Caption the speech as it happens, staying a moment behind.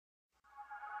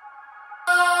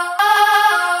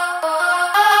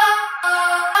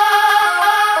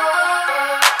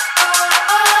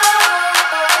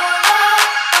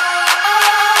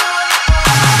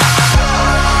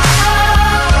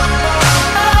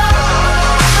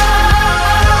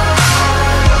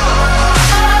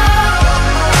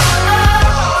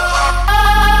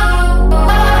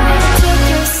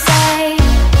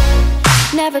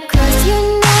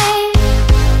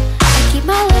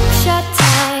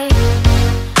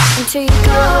until you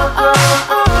go.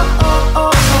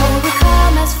 We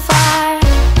come as far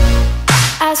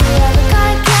as we ever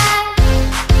gonna get,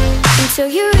 until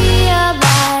you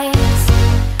realize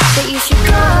that you should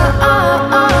go.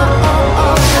 I'm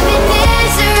in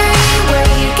misery where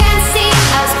you can seem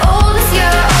as old as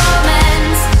your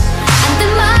omens, and the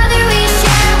mother we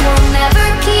share will never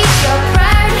keep your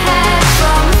proud head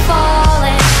from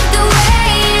falling. The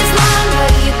way is long,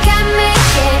 but you can make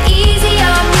it easy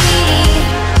on me,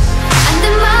 and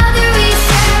the mother we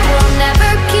share will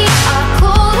never keep our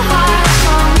cold heart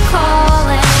from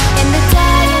calling. In the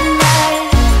day and night,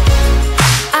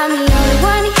 I'm the only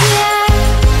one here,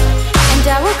 and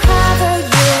I will cover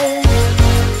you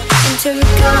until you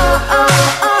go.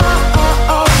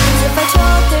 'Cause if I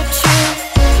told the truth,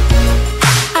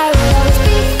 I would always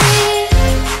be free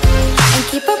and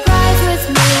keep a prize with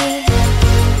me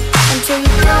until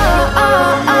you go.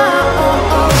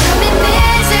 I'm in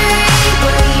misery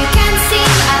where you can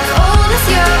seem as old as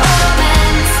your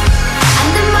omens, and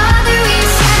the mother we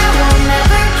share will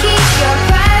never keep your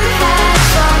proud head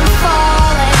from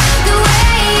falling. The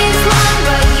way is long,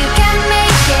 but you can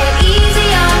make it easy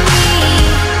on me,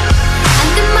 and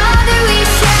the mother we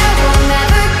share will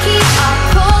never keep our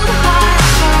cold heart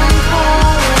from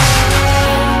calling.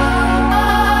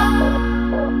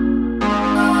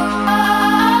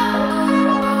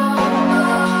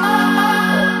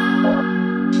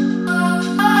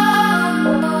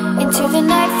 Into the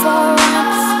night for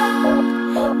once,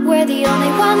 we're the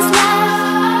only ones left.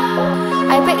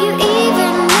 I bet you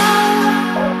even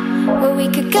know where we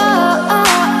could go.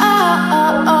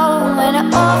 When it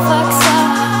all fucks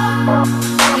up,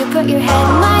 you put your head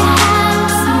in